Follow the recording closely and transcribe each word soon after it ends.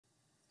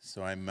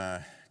So I'm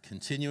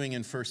continuing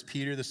in 1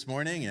 Peter this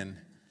morning, and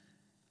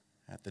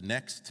at the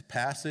next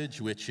passage,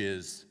 which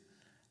is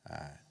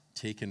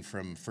taken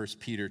from 1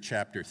 Peter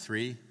chapter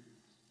 3,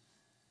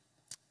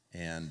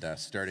 and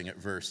starting at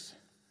verse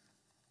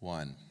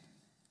 1.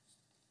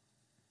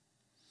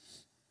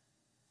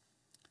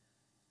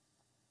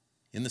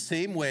 In the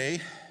same way,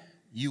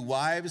 you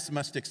wives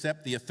must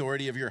accept the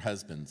authority of your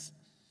husbands.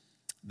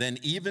 Then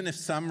even if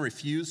some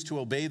refuse to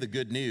obey the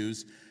good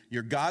news,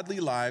 your godly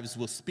lives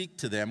will speak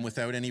to them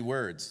without any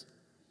words.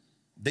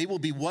 They will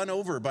be won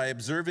over by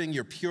observing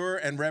your pure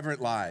and reverent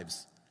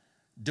lives.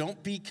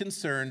 Don't be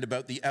concerned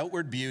about the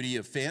outward beauty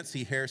of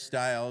fancy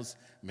hairstyles,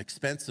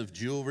 expensive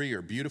jewelry,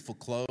 or beautiful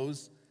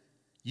clothes.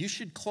 You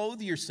should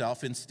clothe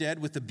yourself instead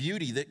with the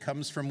beauty that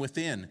comes from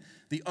within,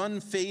 the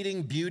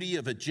unfading beauty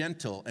of a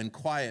gentle and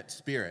quiet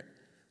spirit,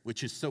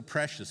 which is so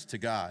precious to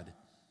God.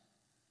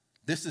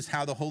 This is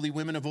how the holy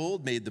women of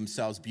old made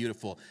themselves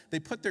beautiful. They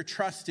put their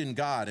trust in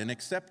God and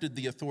accepted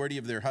the authority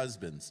of their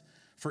husbands.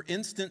 For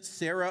instance,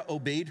 Sarah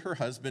obeyed her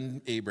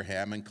husband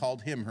Abraham and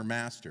called him her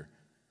master.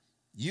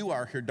 You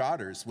are her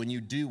daughters when you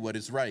do what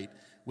is right,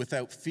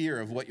 without fear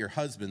of what your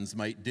husbands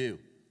might do.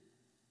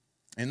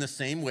 In the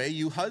same way,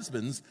 you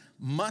husbands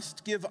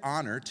must give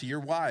honor to your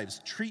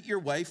wives. Treat your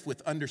wife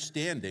with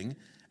understanding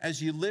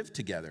as you live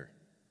together.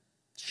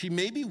 She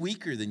may be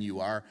weaker than you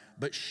are,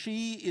 but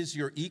she is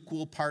your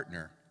equal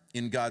partner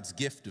in God's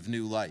gift of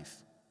new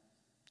life.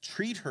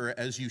 Treat her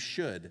as you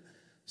should,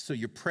 so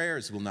your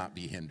prayers will not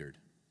be hindered.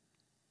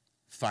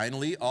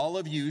 Finally, all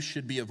of you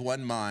should be of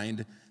one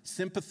mind,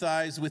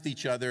 sympathize with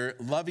each other,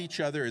 love each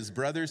other as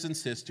brothers and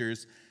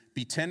sisters,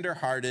 be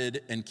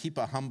tender-hearted, and keep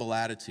a humble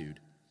attitude.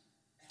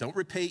 Don't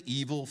repay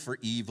evil for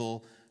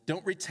evil.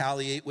 Don't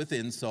retaliate with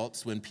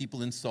insults when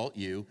people insult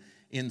you.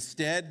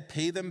 Instead,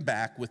 pay them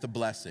back with a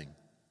blessing.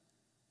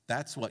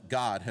 That's what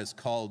God has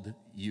called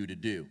you to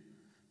do,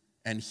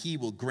 and he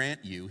will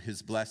grant you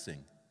his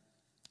blessing.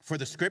 For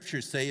the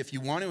scriptures say, if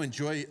you want to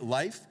enjoy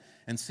life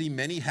and see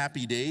many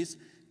happy days,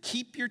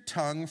 keep your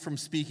tongue from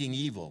speaking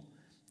evil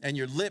and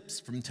your lips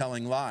from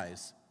telling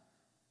lies.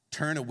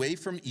 Turn away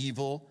from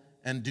evil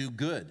and do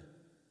good.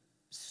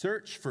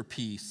 Search for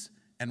peace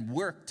and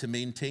work to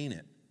maintain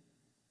it.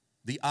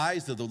 The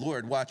eyes of the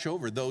Lord watch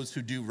over those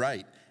who do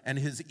right, and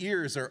his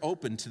ears are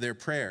open to their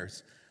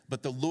prayers.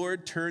 But the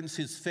Lord turns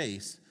his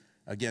face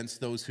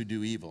against those who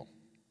do evil.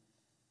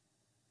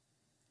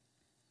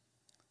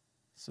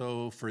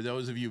 So for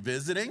those of you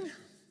visiting,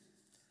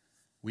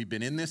 we've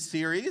been in this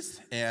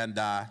series, and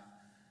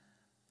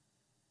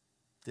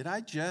did I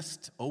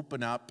just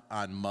open up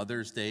on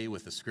Mother's Day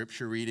with a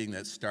scripture reading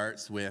that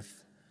starts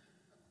with,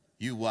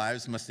 you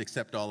wives must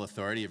accept all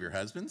authority of your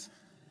husbands?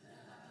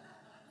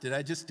 Did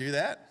I just do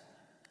that?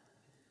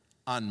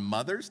 On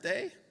Mother's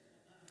Day?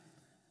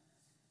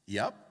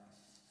 Yep.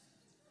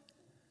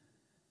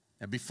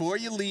 And before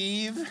you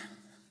leave and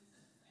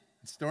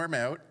storm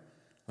out,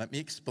 let me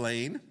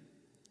explain.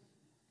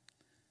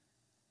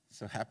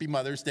 So happy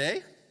Mother's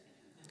Day.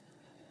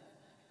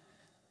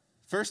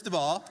 First of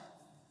all,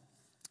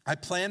 I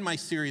planned my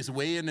series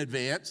way in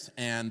advance,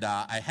 and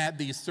I had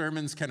these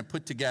sermons kind of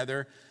put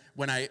together.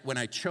 When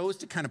I chose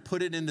to kind of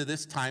put it into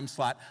this time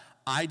slot,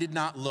 I did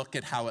not look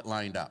at how it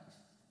lined up.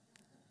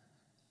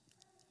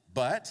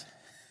 But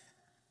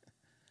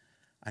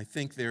I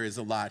think there is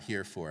a lot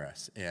here for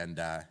us. And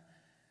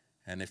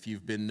if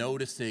you've been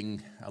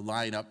noticing a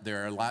lineup,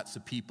 there are lots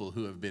of people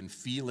who have been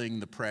feeling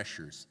the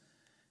pressures.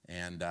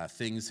 And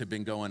things have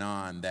been going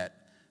on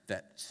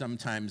that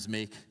sometimes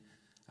make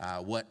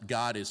what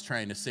God is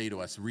trying to say to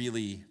us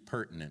really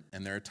pertinent.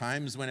 And there are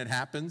times when it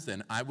happens,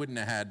 and I wouldn't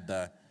have had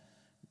the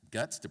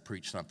guts to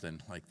preach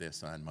something like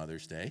this on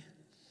Mother's Day.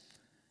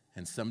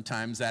 And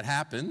sometimes that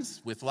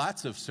happens with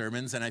lots of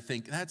sermons, and I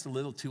think that's a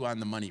little too on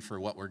the money for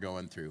what we're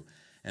going through.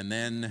 And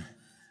then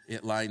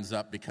it lines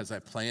up because I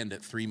planned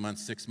it 3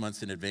 months, 6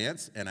 months in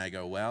advance, and I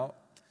go, well,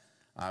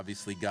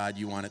 obviously, God,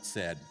 you want it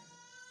said.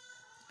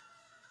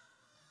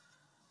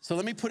 So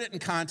let me put it in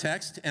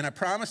context, and I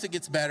promise it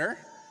gets better.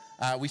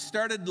 We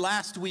started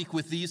last week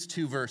with these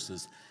two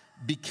verses.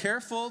 Be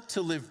careful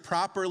to live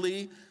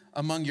properly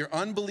among your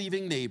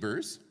unbelieving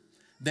neighbors.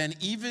 Then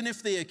even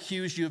if they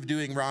accuse you of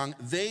doing wrong,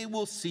 they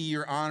will see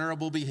your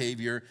honorable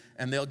behavior,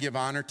 and they'll give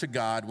honor to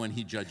God when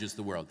he judges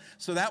the world.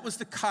 So that was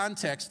the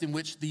context in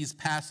which these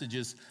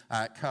passages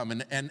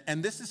come.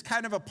 And this is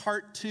kind of a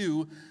part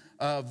two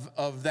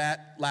of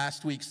that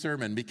last week's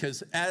sermon,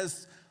 because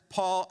as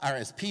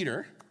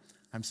Peter,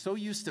 I'm so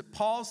used to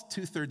Paul's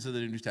 2/3 of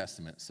the New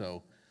Testament,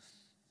 so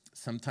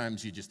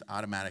sometimes you just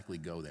automatically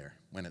go there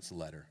when it's a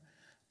letter.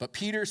 But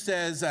Peter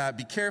says,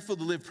 be careful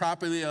to live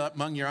properly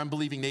among your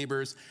unbelieving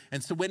neighbors.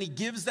 And so when he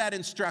gives that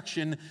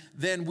instruction,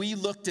 then we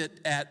looked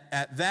at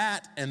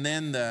that, and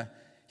then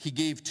he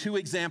gave two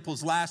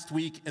examples last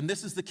week, and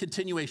this is the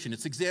continuation.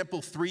 It's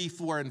example 3,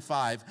 4, and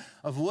 5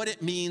 of what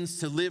it means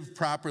to live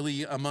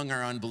properly among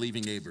our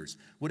unbelieving neighbors.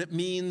 What it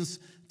means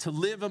to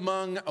live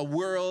among a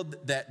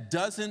world that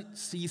doesn't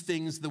see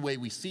things the way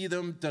we see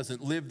them,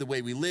 doesn't live the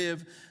way we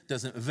live,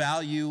 doesn't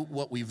value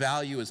what we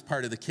value as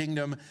part of the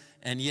kingdom.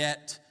 and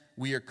yet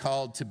we are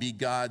called to be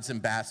God's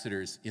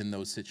ambassadors in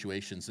those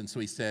situations. And so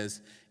he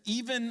says,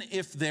 even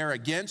if they're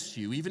against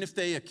you, even if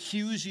they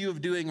accuse you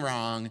of doing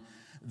wrong,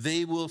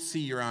 they will see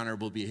your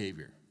honorable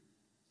behavior.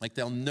 Like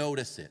they'll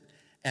notice it.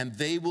 And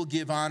they will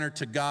give honor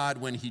to God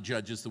when he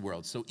judges the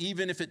world. So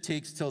even if it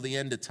takes till the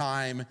end of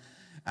time,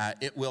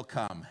 it will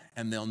come,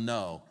 and they'll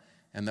know,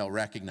 and they'll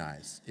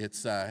recognize.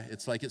 It's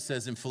like it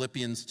says in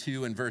Philippians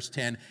 2 and verse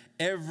 10,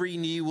 every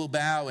knee will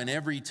bow and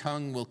every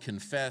tongue will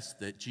confess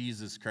that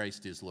Jesus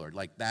Christ is Lord.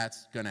 Like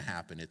that's going to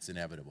happen. It's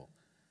inevitable.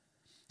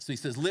 So he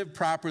says, live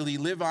properly,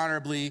 live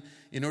honorably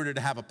in order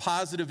to have a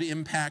positive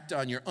impact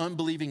on your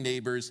unbelieving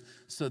neighbors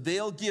so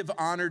they'll give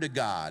honor to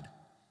God.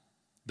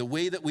 The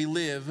way that we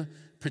live,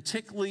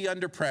 particularly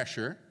under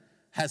pressure,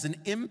 has an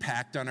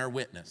impact on our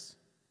witness.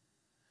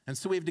 And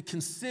so we have to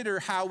consider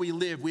how we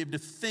live. We have to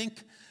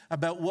think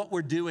about what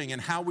we're doing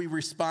and how we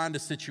respond to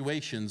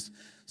situations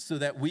so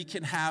that we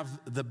can have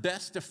the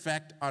best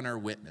effect on our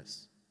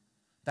witness.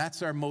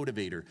 That's our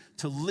motivator,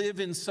 to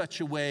live in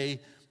such a way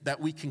that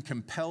we can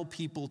compel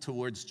people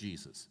towards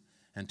Jesus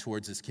and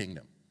towards his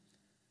kingdom.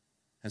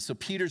 And so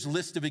Peter's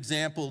list of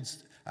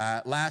examples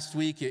last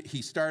week,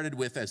 he started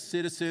with as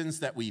citizens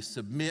that we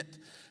submit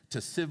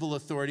to civil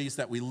authorities,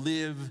 that we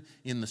live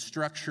in the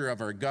structure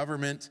of our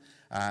government,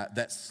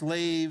 that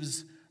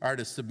slaves are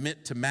to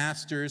submit to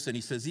masters. And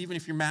he says, even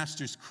if your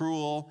master's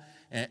cruel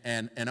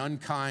and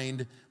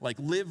unkind, like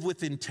live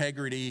with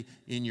integrity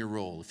in your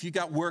role. If you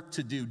got work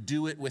to do,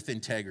 do it with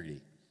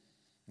integrity.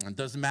 It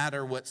doesn't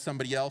matter what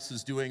somebody else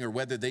is doing or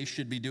whether they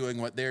should be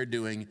doing what they're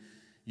doing,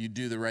 you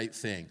do the right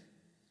thing.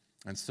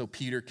 And so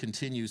Peter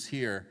continues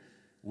here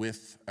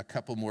with a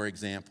couple more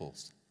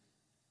examples.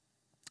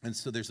 And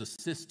so there's a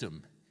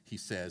system, he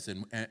says,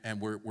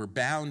 and we're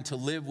bound to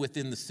live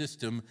within the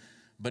system,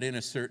 but in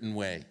a certain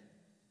way.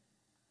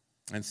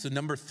 And so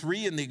number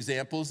 3 in the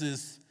examples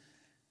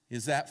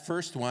is that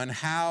first one,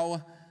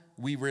 how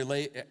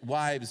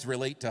wives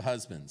relate to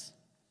husbands.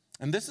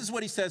 And this is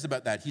what he says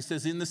about that. He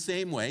says, in the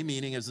same way,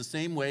 meaning as the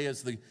same way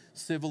as the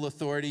civil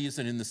authorities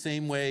and in the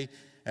same way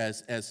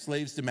as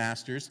slaves to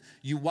masters,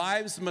 you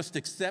wives must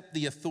accept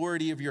the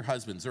authority of your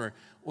husbands,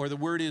 or the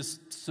word is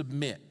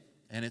submit.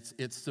 And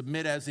it's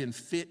submit as in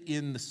fit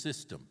in the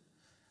system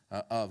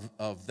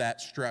of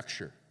that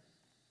structure.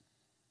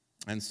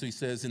 And so he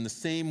says, in the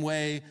same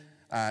way,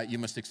 you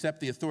must accept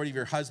the authority of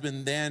your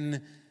husband.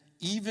 Then,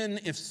 even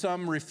if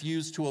some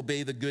refuse to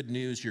obey the good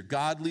news, your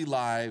godly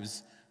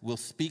lives will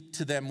speak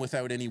to them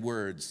without any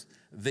words.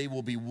 They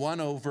will be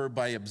won over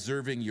by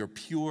observing your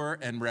pure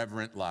and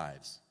reverent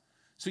lives.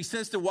 So he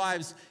says to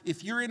wives,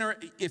 if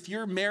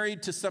you're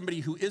married to somebody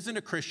who isn't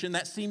a Christian,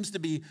 that seems to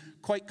be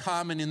quite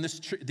common in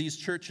these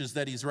churches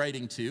that he's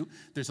writing to.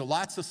 There's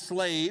lots of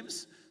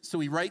slaves, so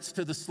he writes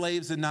to the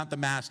slaves and not the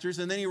masters.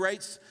 And then he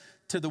writes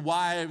to the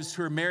wives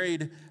who are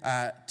married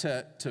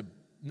to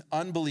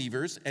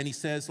unbelievers, and he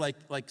says,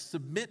 like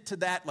submit to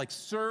that, like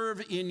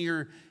serve in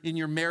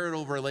your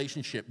marital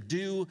relationship.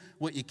 Do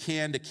what you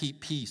can to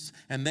keep peace.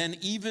 And then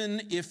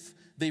even if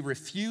they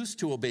refuse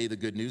to obey the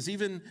good news,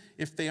 even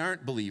if they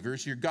aren't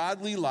believers, your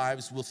godly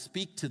lives will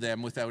speak to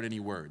them without any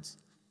words.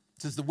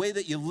 It says the way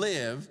that you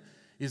live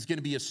is going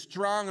to be as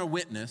strong a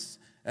witness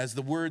as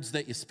the words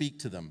that you speak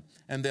to them.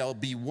 And they'll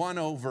be won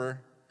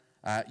over.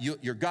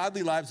 Your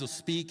godly lives will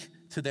speak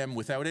to them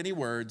without any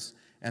words,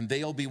 and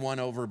they'll be won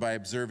over by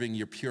observing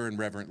your pure and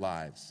reverent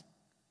lives.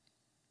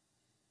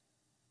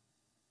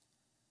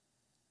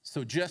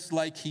 So just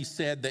like he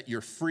said that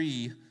you're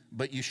free,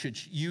 but you should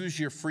use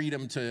your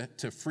freedom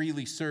to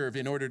freely serve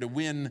in order to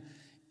win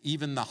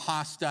even the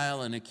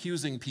hostile and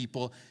accusing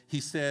people,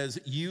 he says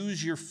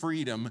use your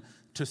freedom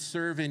to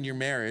serve in your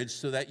marriage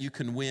so that you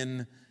can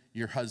win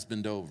your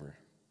husband over.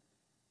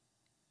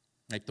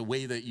 Like the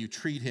way that you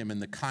treat him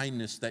and the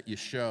kindness that you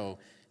show,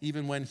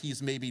 even when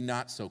he's maybe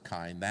not so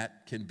kind,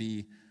 that can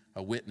be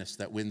a witness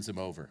that wins him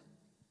over.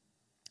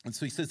 And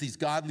so he says these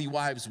godly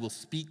wives will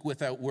speak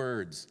without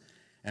words.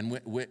 And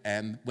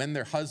when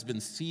their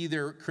husbands see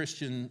their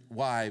Christian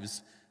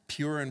wives,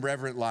 pure and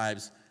reverent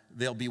lives,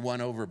 they'll be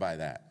won over by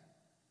that.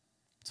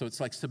 So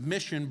it's like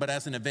submission, but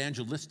as an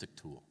evangelistic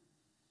tool.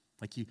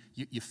 Like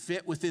you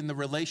fit within the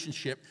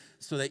relationship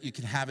so that you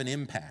can have an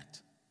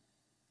impact.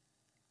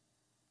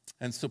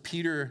 And so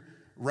Peter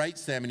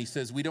writes them and he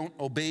says, we don't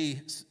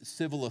obey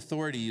civil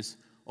authorities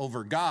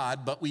over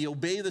God, but we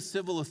obey the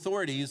civil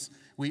authorities.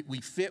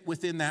 We fit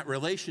within that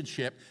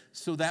relationship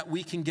so that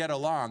we can get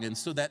along and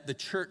so that the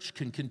church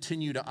can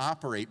continue to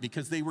operate,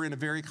 because they were in a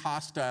very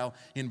hostile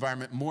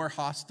environment, more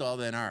hostile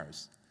than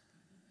ours.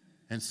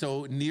 And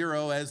so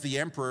Nero, as the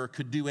emperor,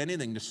 could do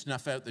anything to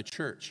snuff out the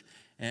church.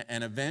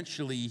 And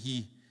eventually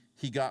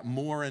he got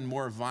more and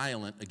more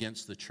violent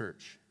against the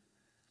church.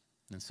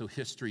 And so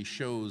history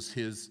shows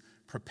his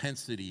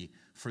propensity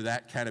for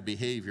that kind of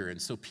behavior.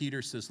 And so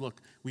Peter says, look,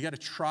 we got to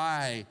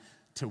try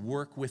to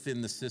work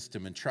within the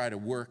system and try to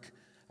work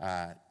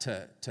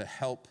to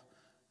help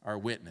our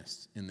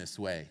witness in this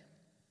way.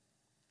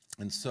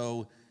 And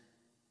so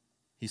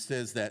he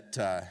says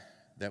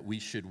that we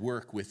should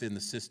work within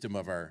the system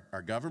of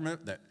our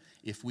government,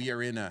 if we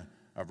are in a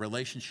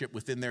relationship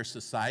within their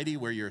society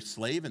where you're a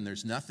slave and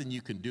there's nothing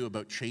you can do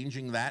about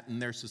changing that in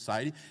their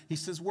society, he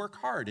says work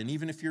hard. And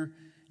even if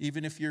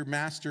your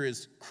master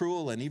is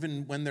cruel and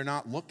even when they're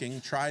not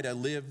looking, try to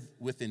live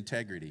with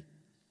integrity.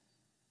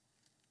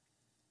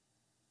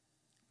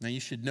 Now you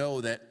should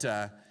know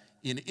that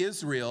in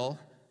Israel,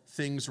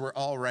 things were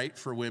all right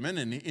for women.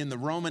 And in the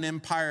Roman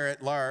Empire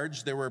at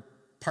large, there were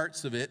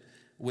parts of it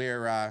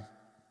where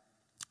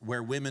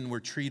women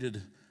were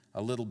treated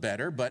a little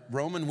better, but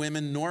Roman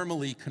women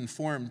normally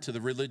conformed to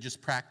the religious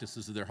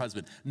practices of their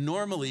husband.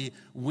 Normally,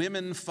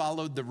 women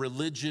followed the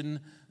religion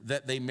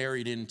that they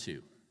married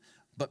into.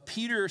 But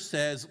Peter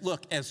says,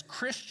 look, as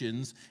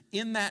Christians,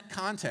 in that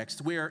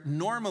context where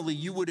normally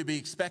you would be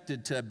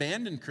expected to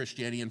abandon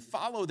Christianity and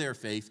follow their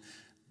faith,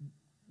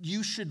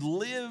 you should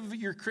live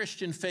your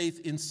Christian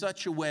faith in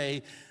such a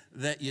way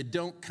that you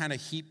don't kind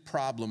of heap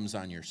problems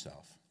on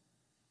yourself.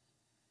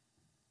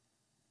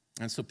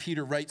 And so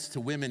Peter writes to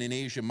women in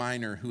Asia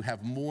Minor who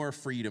have more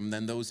freedom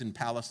than those in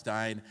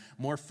Palestine,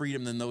 more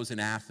freedom than those in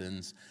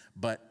Athens.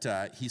 But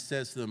he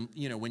says to them,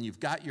 when you've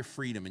got your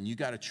freedom and you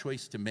got a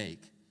choice to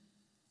make,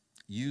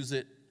 use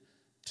it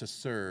to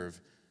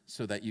serve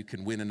so that you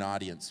can win an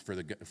audience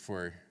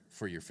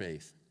for your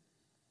faith.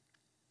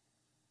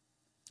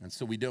 And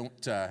so we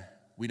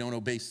don't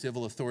obey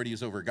civil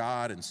authorities over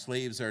God, and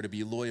slaves are to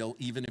be loyal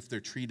even if they're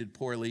treated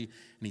poorly.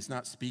 And he's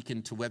not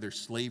speaking to whether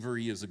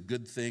slavery is a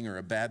good thing or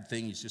a bad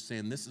thing. He's just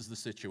saying this is the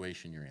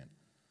situation you're in.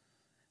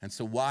 And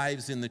so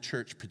wives in the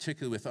church,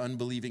 particularly with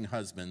unbelieving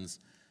husbands,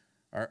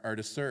 are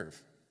to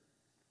serve.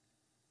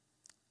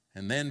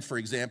 And then, for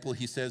example,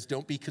 he says,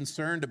 don't be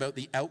concerned about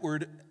the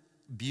outward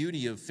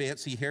beauty of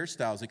fancy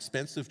hairstyles,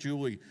 expensive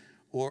jewelry,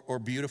 or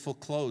beautiful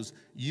clothes.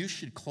 You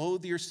should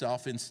clothe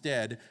yourself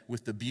instead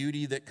with the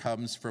beauty that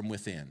comes from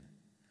within,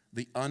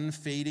 the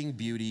unfading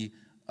beauty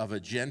of a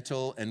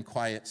gentle and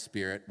quiet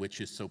spirit,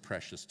 which is so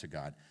precious to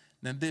God.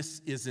 Now,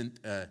 this isn't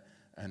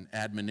an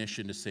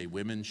admonition to say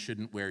women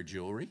shouldn't wear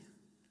jewelry.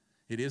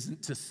 It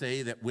isn't to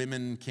say that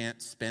women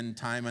can't spend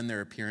time on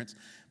their appearance.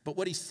 But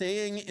what he's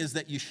saying is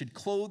that you should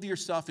clothe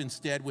yourself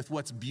instead with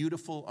what's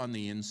beautiful on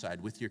the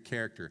inside, with your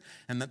character,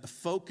 and that the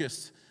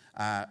focus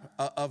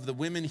of the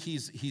women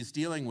he's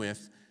dealing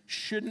with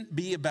shouldn't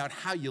be about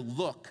how you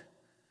look,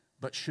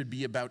 but should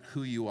be about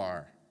who you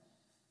are.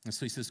 And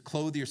so he says,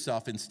 clothe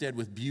yourself instead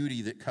with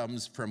beauty that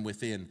comes from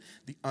within,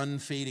 the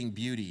unfading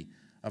beauty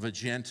of a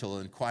gentle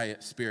and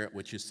quiet spirit,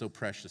 which is so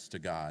precious to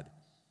God.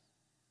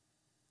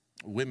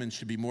 Women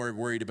should be more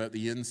worried about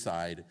the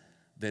inside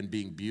than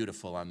being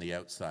beautiful on the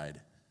outside.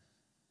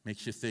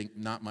 Makes you think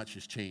not much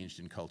has changed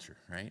in culture,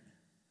 right?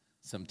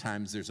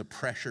 Sometimes there's a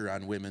pressure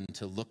on women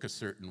to look a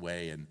certain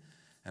way, and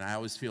I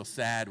always feel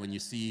sad when you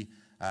see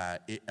a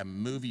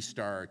movie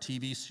star or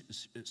TV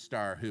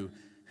star who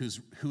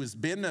has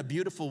been a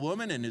beautiful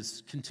woman and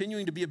is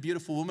continuing to be a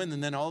beautiful woman,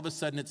 and then all of a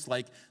sudden it's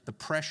like the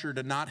pressure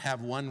to not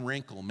have one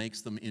wrinkle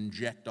makes them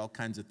inject all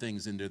kinds of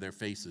things into their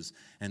faces,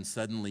 and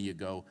suddenly you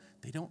go,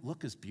 they don't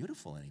look as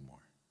beautiful anymore.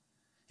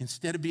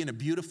 Instead of being a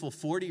beautiful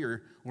 40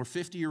 or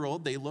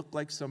 50-year-old, they look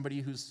like somebody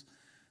who's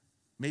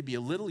maybe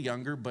a little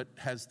younger, but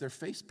has their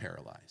face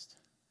paralyzed.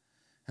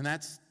 And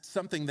that's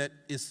something that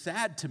is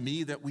sad to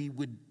me, that we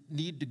would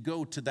need to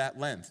go to that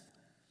length.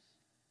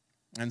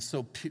 And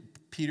so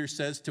Peter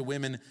says to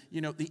women,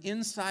 the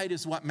inside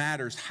is what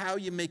matters. How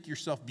you make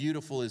yourself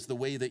beautiful is the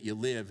way that you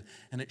live,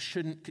 and it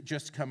shouldn't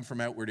just come from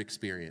outward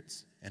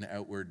experience and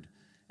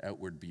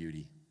outward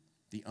beauty,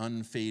 the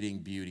unfading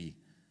beauty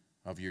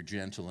of your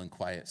gentle and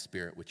quiet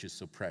spirit, which is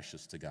so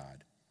precious to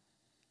God.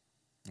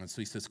 And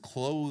so he says,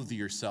 clothe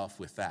yourself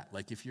with that.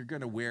 Like if you're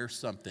going to wear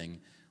something,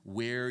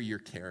 wear your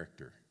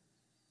character.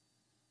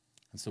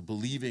 And so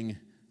believing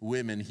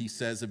women, he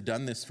says, have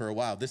done this for a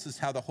while. This is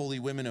how the holy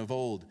women of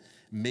old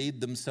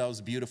made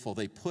themselves beautiful.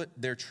 They put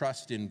their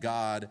trust in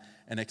God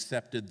and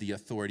accepted the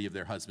authority of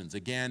their husbands.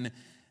 Again,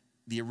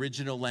 the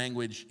original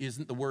language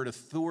isn't the word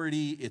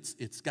authority.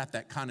 It's got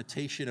that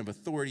connotation of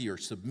authority or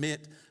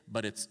submit,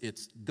 but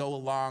it's go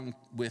along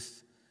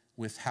with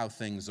how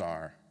things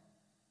are.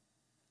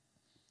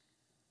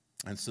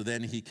 And so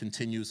then he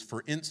continues,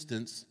 for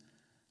instance,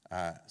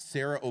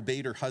 Sarah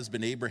obeyed her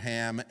husband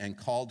Abraham and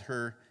called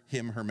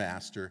him her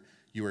master.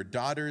 You are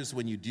daughters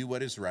when you do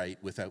what is right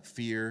without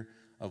fear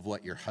of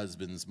what your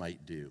husbands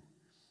might do.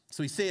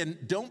 So he's saying,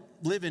 don't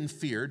live in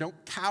fear.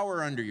 Don't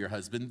cower under your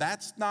husband.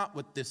 That's not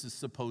what this is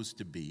supposed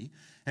to be.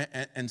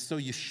 And so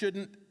you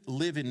shouldn't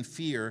live in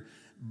fear.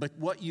 But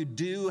what you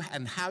do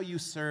and how you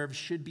serve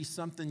should be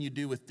something you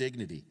do with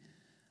dignity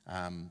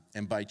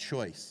and by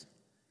choice.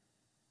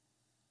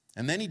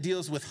 And then he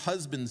deals with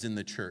husbands in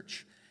the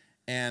church.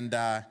 And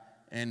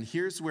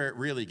here's where it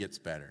really gets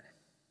better.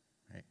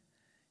 Right?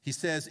 He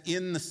says,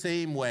 in the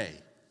same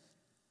way.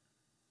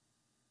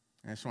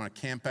 I just want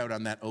to camp out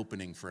on that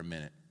opening for a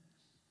minute.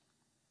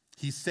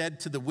 He said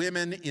to the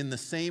women in the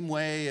same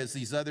way as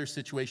these other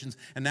situations.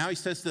 And now he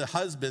says to the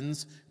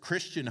husbands,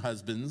 Christian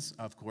husbands,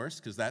 of course,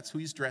 because that's who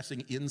he's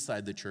addressing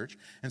inside the church.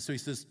 And so he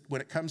says,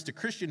 when it comes to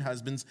Christian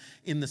husbands,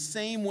 in the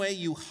same way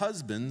you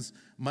husbands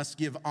must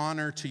give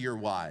honor to your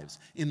wives.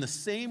 In the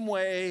same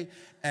way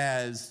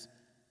as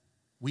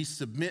we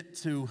submit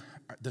to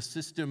the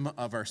system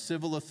of our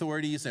civil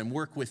authorities and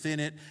work within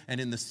it,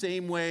 and in the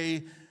same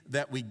way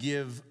that we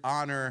give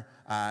honor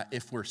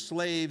if we're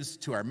slaves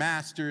to our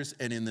masters,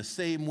 and in the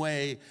same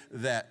way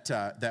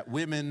that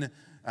women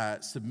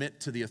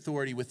submit to the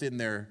authority within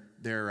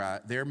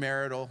their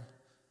marital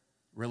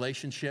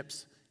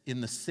relationships, in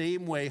the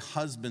same way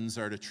husbands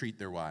are to treat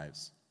their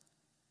wives.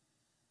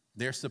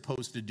 They're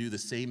supposed to do the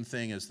same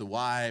thing as the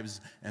wives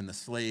and the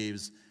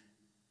slaves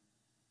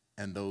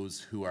and those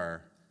who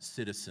are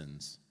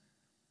citizens.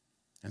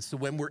 And so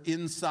when we're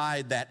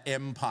inside that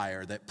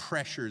empire that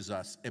pressures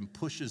us and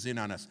pushes in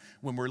on us,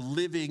 when we're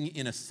living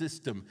in a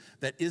system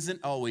that isn't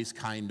always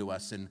kind to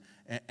us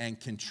and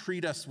can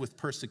treat us with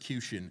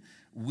persecution,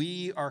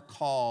 we are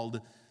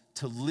called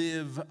to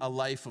live a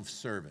life of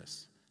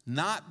service.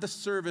 Not the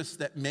service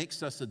that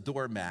makes us a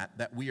doormat,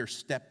 that we are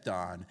stepped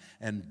on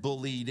and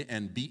bullied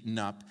and beaten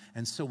up,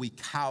 and so we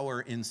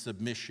cower in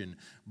submission,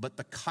 but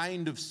the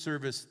kind of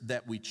service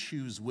that we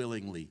choose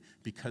willingly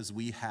because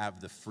we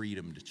have the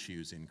freedom to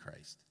choose in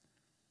Christ.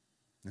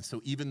 And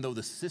so even though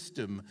the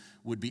system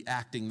would be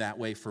acting that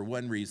way for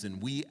one reason,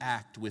 we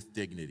act with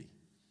dignity.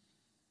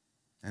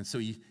 And so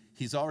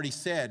he's already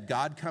said,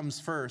 God comes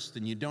first,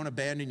 and you don't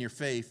abandon your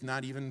faith,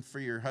 not even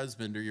for your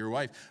husband or your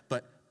wife,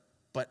 but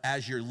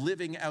as you're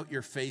living out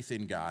your faith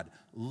in God,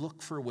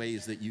 look for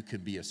ways that you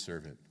can be a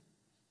servant.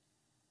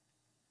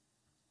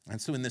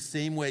 And so in the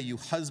same way, you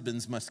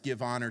husbands must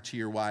give honor to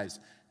your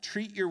wives.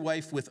 Treat your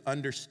wife with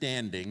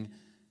understanding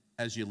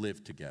as you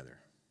live together.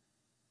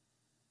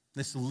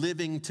 This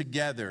living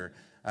together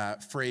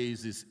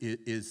phrase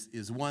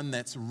is one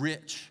that's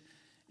rich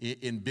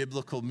in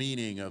biblical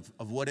meaning of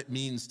what it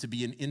means to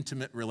be an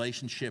intimate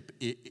relationship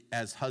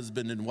as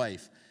husband and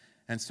wife.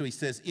 And so he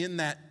says in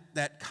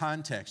that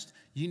context,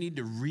 you need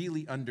to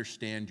really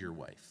understand your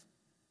wife.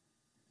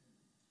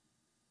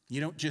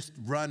 You don't just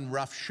run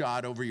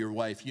roughshod over your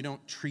wife. You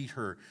don't treat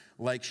her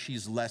like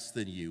she's less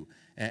than you.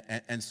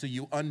 And so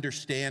you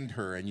understand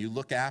her and you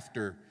look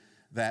after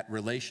that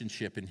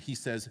relationship. And he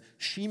says,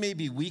 she may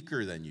be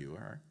weaker than you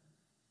are.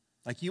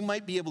 Like you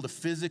might be able to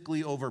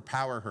physically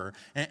overpower her.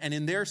 And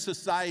in their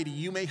society,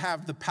 you may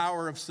have the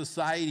power of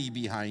society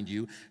behind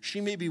you.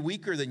 She may be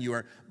weaker than you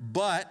are,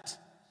 but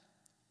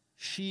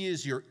she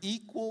is your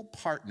equal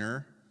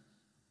partner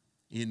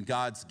in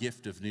God's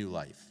gift of new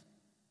life.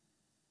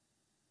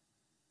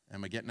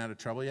 Am I getting out of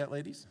trouble yet,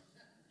 ladies?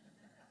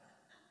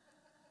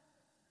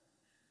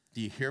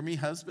 Do you hear me,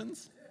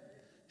 husbands?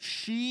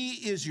 She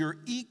is your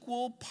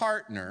equal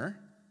partner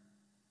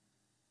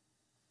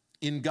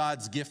in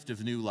God's gift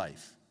of new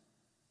life.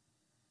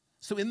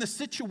 So in the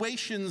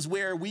situations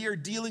where we are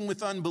dealing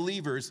with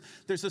unbelievers,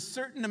 there's a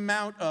certain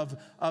amount of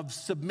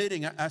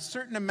submitting, a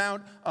certain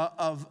amount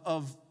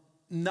of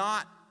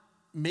not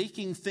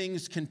making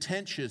things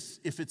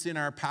contentious if it's in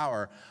our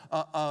power,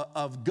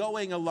 of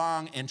going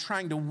along and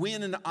trying to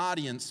win an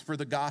audience for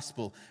the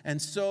gospel.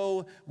 And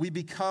so we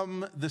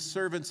become the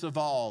servants of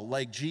all,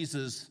 like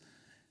Jesus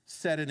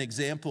set an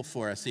example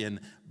for us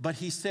in. But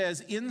he says,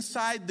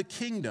 inside the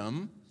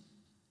kingdom,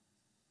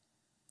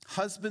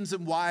 husbands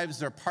and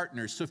wives are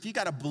partners. So if you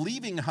got a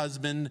believing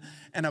husband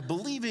and a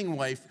believing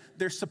wife,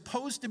 they're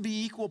supposed to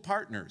be equal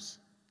partners.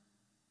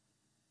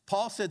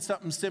 Paul said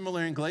something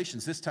similar in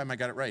Galatians. This time I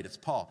got it right. It's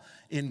Paul.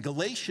 In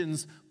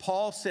Galatians,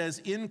 Paul says,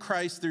 in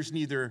Christ there's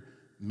neither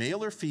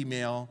male or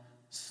female,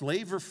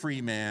 slave or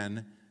free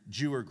man,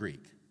 Jew or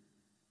Greek.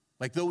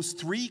 Like those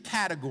three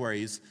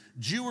categories,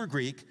 Jew or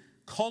Greek,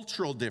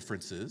 cultural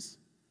differences,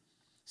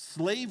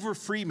 slave or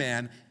free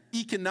man,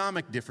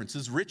 economic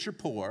differences, rich or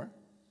poor,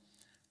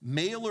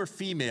 male or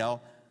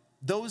female,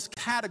 those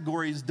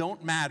categories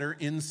don't matter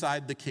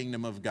inside the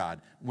kingdom of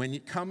God. When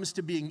it comes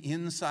to being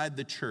inside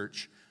the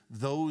church,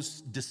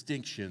 those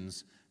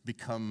distinctions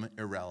become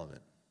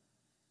irrelevant.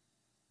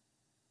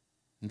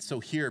 And so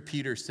here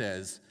Peter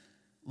says,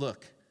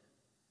 look,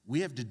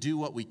 we have to do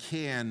what we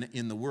can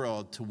in the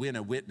world to win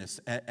a witness.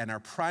 And our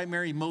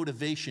primary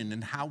motivation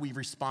in how we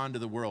respond to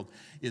the world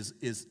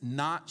is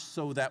not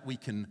so that we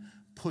can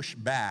push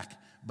back,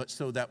 but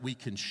so that we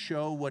can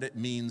show what it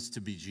means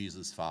to be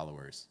Jesus'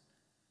 followers.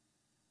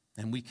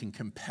 And we can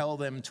compel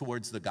them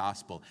towards the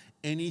gospel.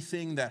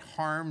 Anything that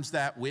harms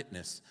that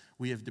witness,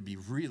 we have to be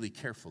really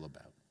careful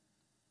about.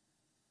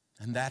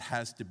 And that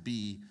has to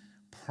be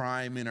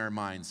prime in our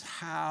minds.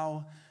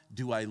 How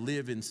do I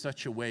live in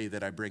such a way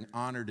that I bring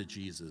honor to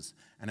Jesus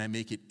and I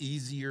make it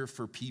easier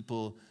for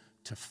people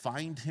to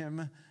find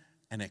him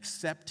and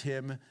accept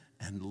him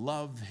and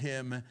love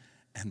him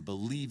and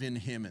believe in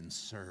him and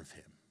serve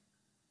him?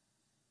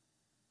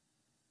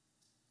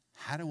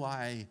 How do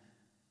I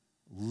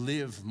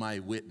live my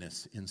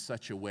witness in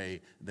such a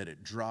way that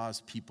it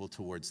draws people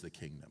towards the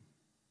kingdom?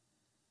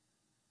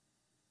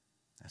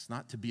 That's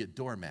not to be a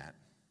doormat.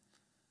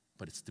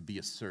 but it's to be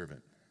a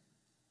servant.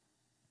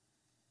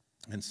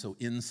 And so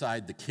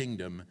inside the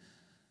kingdom,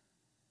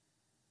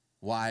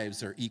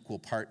 wives are equal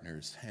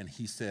partners. And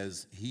he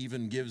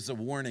even gives a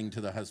warning to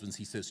the husbands.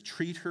 He says,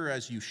 treat her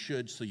as you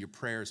should so your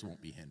prayers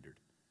won't be hindered.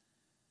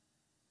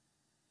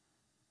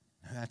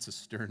 Now, that's a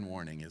stern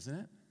warning, isn't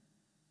it?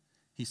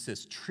 He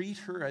says, treat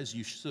her as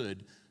you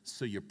should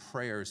so your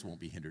prayers won't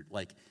be hindered.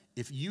 Like,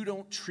 if you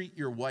don't treat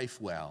your wife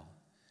well,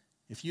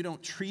 if you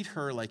don't treat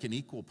her like an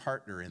equal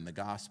partner in the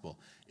gospel,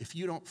 if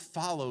you don't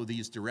follow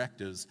these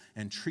directives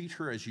and treat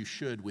her as you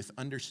should with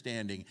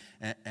understanding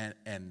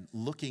and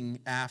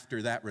looking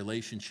after that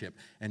relationship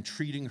and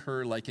treating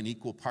her like an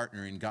equal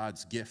partner in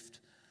God's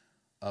gift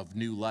of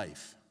new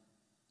life,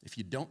 if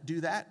you don't do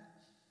that,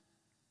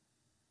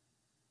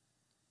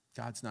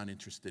 God's not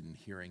interested in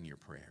hearing your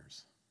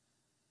prayers.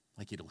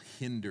 Like, it'll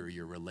hinder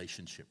your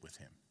relationship with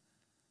him.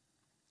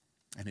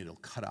 And it'll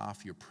cut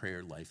off your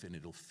prayer life, and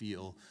it'll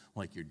feel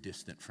like you're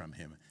distant from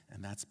him.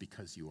 And that's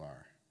because you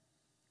are.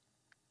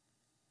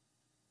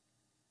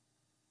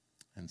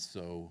 And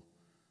so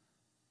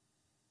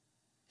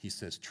he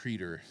says,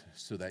 treat her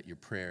so that your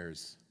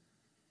prayers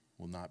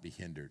will not be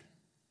hindered.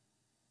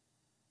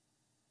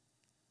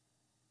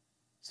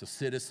 So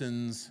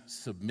citizens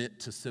submit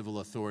to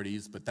civil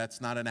authorities, but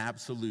that's not an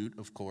absolute,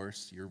 of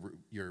course.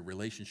 Your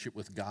relationship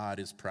with God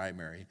is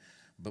primary,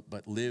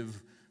 but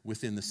live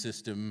within the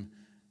system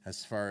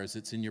as far as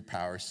it's in your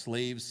power.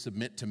 Slaves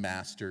submit to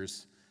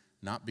masters,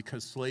 not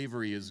because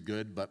slavery is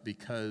good, but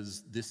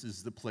because this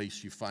is the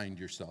place you find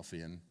yourself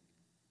in.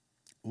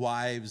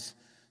 Wives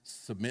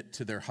submit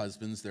to their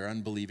husbands, their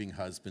unbelieving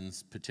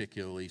husbands,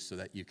 particularly so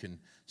that you can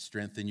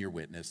strengthen your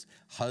witness.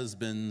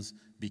 Husbands,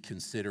 be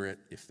considerate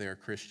if they're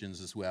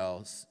Christians as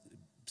well.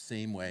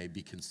 Same way,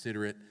 be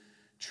considerate,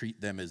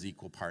 treat them as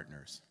equal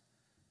partners.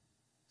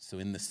 So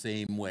in the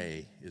same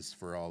way is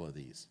for all of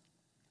these.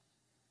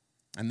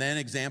 And then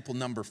example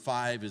number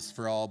 5 is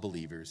for all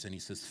believers. And he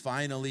says,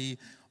 finally,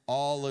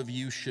 all of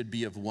you should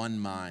be of one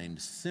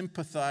mind,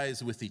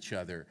 sympathize with each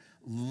other,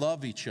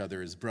 love each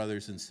other as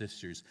brothers and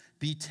sisters,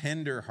 be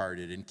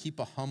tenderhearted, and keep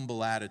a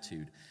humble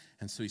attitude.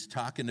 And so he's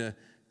talking to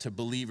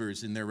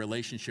believers in their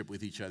relationship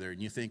with each other. And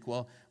you think,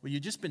 well,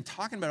 you've just been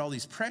talking about all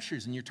these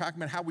pressures, and you're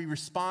talking about how we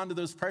respond to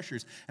those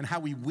pressures and how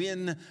we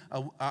win,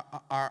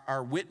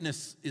 our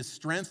witness is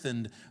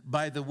strengthened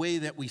by the way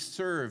that we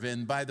serve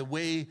and by the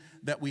way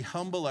that we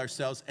humble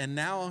ourselves. And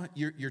now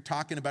you're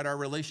talking about our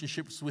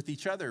relationships with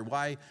each other.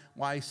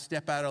 Why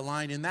step out of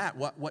line in that?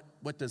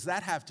 What does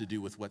that have to do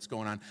with what's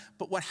going on?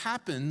 But what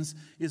happens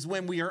is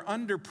when we are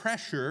under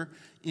pressure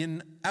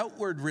in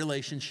outward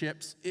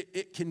relationships,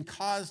 it can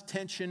cause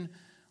tension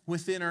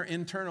within our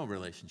internal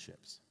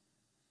relationships.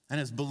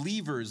 And as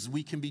believers,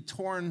 we can be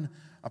torn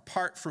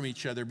apart from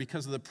each other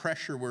because of the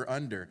pressure we're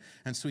under.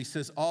 And so he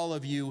says, all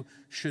of you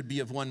should be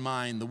of one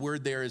mind. The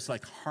word there is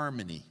like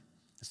harmony.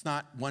 It's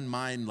not one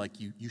mind like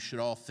you should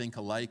all think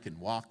alike and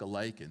walk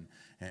alike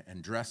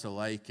and dress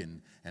alike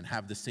and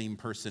have the same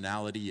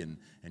personality. And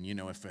you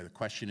know, if a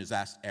question is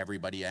asked,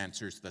 everybody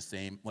answers the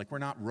same. Like, we're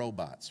not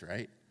robots,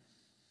 right?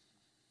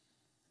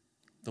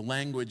 The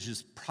language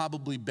is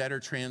probably better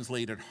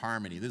translated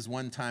harmony. There's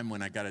one time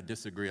when I got to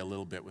disagree a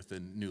little bit with the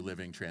New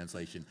Living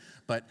Translation.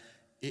 But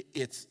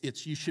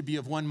it's you should be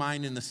of one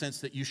mind in the sense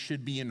that you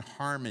should be in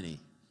harmony,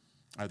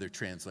 other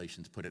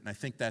translations put it. And I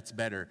think that's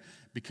better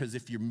because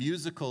if you're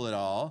musical at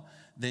all,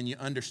 then you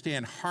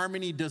understand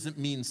harmony doesn't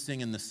mean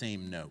singing the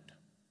same note.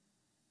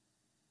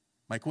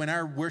 Like when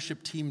our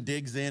worship team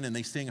digs in and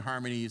they sing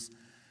harmonies,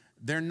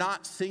 they're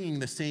not singing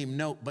the same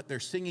note, but they're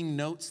singing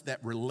notes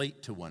that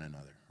relate to one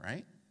another,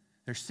 right?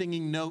 They're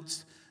singing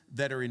notes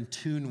that are in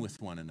tune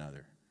with one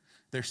another.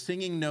 They're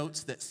singing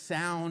notes that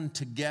sound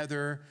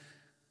together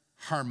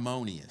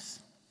harmonious.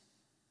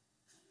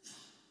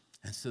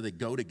 And so they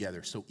go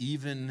together. So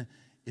even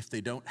if they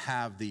don't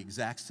have the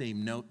exact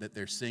same note that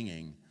they're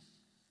singing,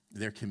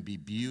 there can be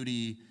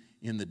beauty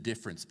in the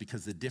difference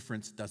because the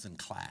difference doesn't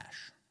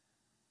clash.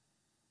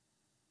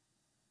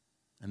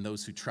 And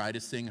those who try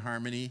to sing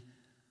harmony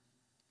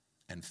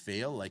and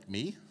fail, like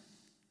me,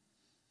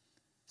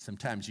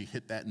 sometimes you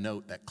hit that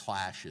note that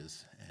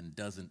clashes and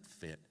doesn't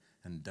fit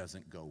and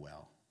doesn't go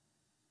well.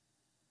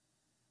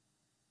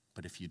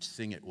 But if you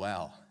sing it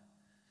well,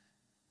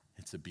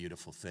 it's a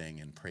beautiful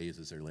thing and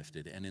praises are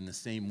lifted. And in the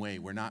same way,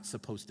 we're not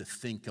supposed to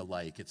think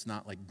alike. It's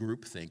not like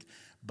groupthink,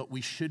 but we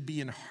should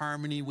be in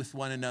harmony with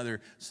one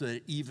another so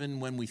that even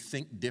when we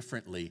think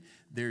differently,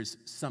 there's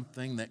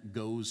something that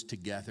goes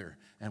together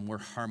and we're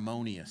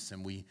harmonious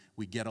and we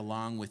get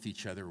along with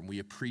each other and we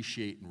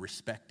appreciate and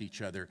respect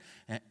each other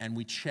and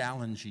we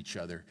challenge each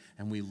other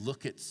and we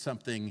look at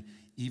something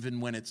even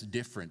when it's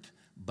different,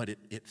 but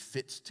it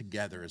fits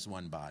together as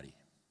one body.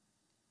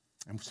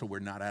 And so we're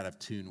not out of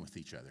tune with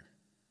each other,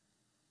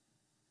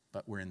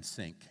 but we're in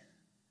sync,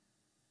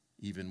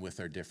 even with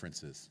our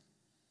differences.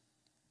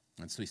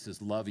 And so he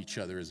says, love each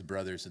other as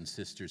brothers and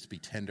sisters, be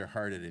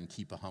tenderhearted and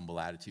keep a humble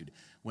attitude.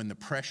 When the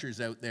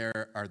pressures out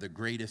there are the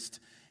greatest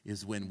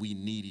is when we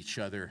need each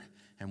other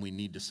and we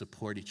need to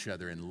support each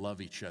other and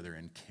love each other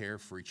and care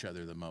for each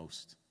other the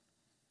most.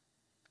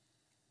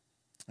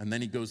 And then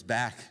he goes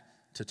back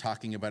to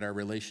talking about our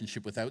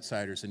relationship with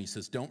outsiders, and he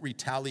says, don't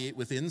retaliate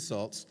with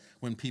insults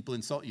when people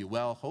insult you.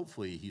 Well,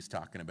 hopefully he's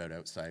talking about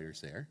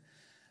outsiders there.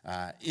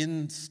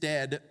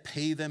 Instead,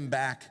 pay them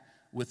back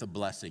with a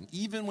blessing.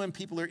 Even when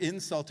people are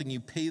insulting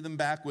you, pay them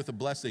back with a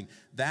blessing.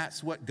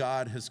 That's what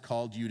God has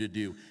called you to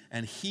do,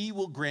 and he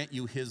will grant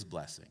you his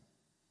blessing.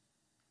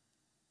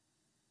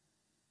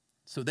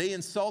 So they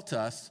insult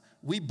us,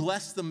 we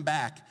bless them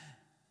back,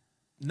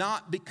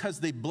 not because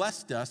they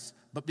blessed us,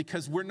 but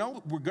because we're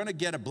going to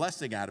get a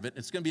blessing out of it.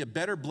 It's going to be a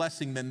better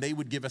blessing than they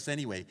would give us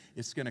anyway.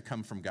 It's going to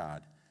come from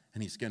God,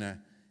 and he's going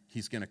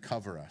to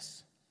cover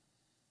us.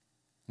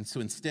 And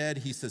so instead,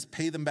 he says,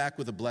 pay them back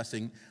with a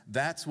blessing.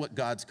 That's what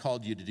God's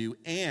called you to do,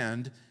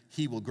 and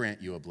he will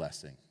grant you a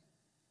blessing.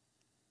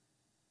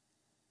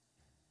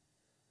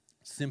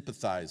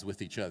 Sympathize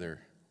with each other.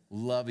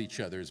 Love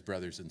each other as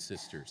brothers and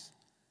sisters.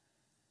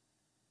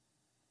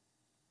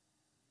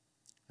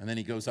 And then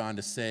he goes on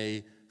to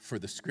say, for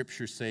the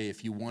scriptures say,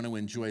 if you want to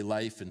enjoy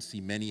life and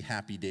see many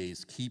happy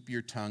days, keep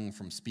your tongue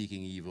from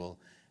speaking evil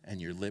and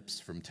your lips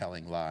from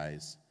telling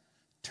lies.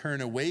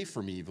 Turn away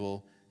from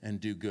evil and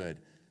do good.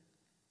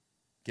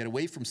 Get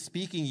away from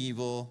speaking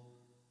evil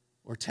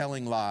or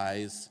telling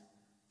lies.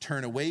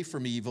 Turn away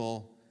from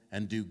evil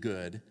and do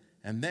good.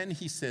 And then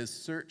he says,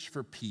 search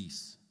for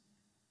peace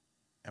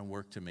and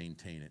work to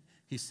maintain it.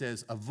 He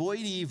says, avoid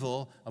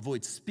evil,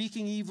 avoid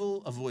speaking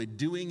evil, avoid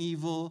doing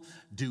evil,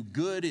 do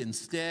good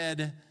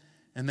instead.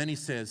 And then he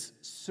says,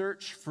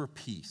 search for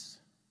peace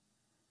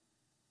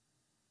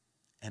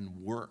and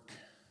work.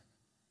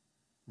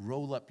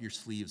 Roll up your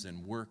sleeves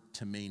and work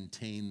to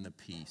maintain the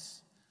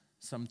peace.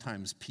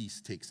 Sometimes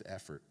peace takes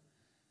effort.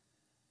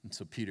 And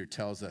so Peter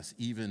tells us,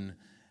 even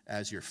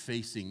as you're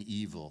facing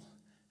evil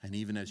and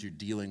even as you're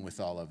dealing with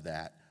all of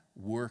that,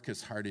 work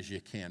as hard as you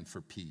can for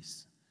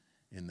peace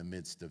in the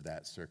midst of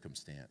that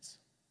circumstance.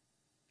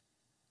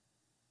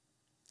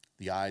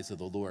 The eyes of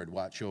the Lord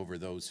watch over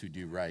those who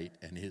do right,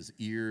 and his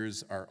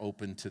ears are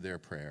open to their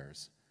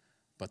prayers.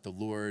 But the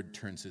Lord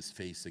turns his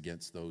face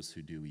against those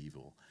who do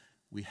evil.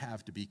 We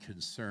have to be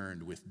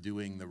concerned with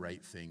doing the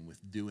right thing, with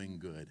doing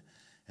good,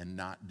 and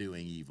not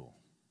doing evil.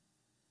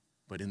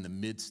 But in the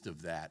midst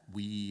of that,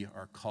 we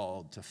are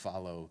called to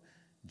follow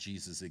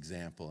Jesus'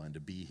 example and to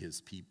be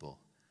his people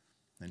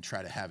and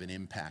try to have an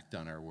impact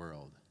on our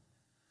world.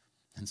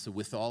 And so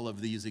with all of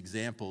these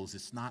examples,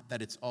 it's not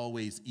that it's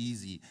always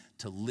easy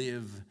to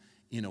live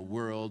in a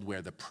world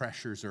where the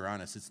pressures are on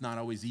us. It's not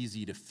always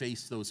easy to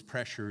face those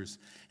pressures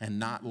and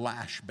not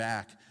lash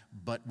back,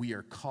 but we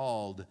are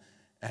called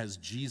as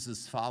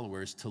Jesus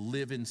followers to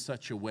live in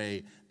such a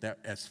way that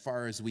as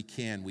far as we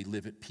can, we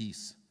live at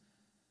peace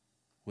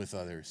with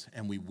others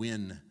and we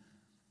win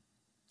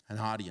an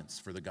audience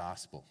for the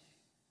gospel.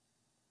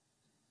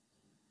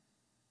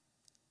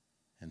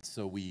 And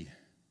so we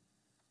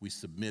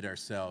submit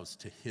ourselves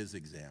to his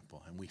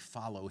example, and we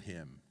follow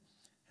him,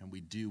 and we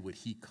do what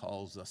he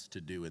calls us to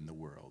do in the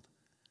world.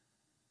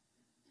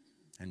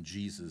 And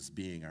Jesus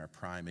being our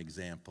prime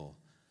example,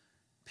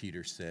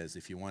 Peter says,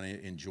 if you want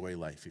to enjoy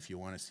life, if you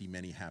want to see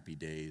many happy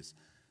days,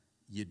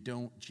 you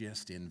don't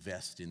just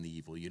invest in the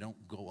evil. You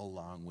don't go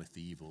along with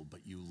the evil, but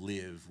you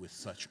live with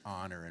such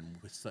honor and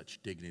with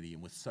such dignity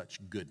and with such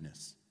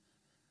goodness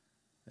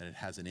that it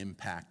has an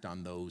impact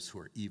on those who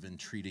are even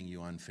treating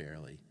you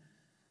unfairly.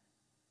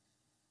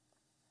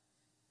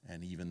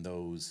 And even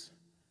those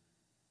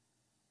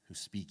who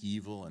speak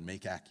evil and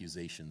make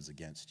accusations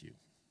against you.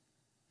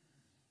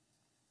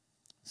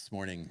 This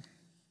morning,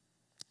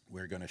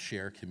 we're going to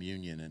share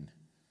communion.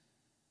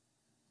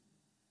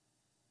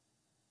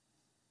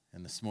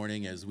 And this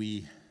morning, as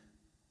we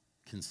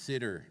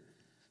consider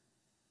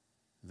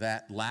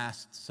that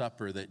Last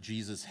Supper that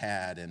Jesus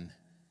had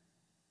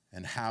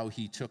and how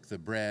he took the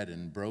bread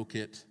and broke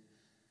it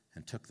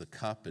and took the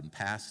cup and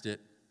passed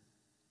it,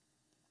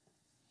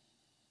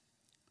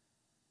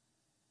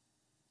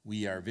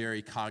 we are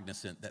very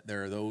cognizant that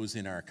there are those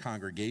in our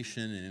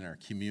congregation and in our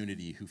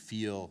community who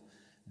feel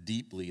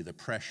deeply the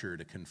pressure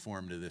to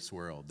conform to this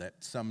world, that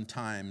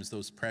sometimes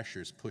those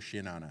pressures push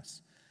in on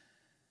us.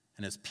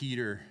 And as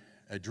Peter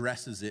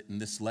addresses it in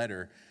this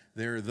letter,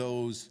 there are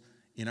those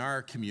in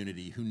our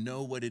community who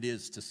know what it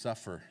is to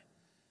suffer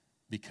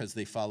because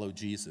they follow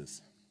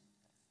Jesus.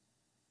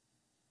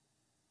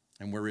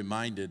 And we're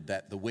reminded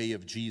that the way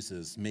of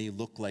Jesus may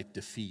look like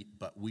defeat,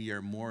 but we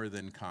are more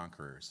than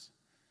conquerors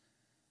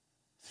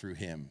through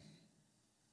him.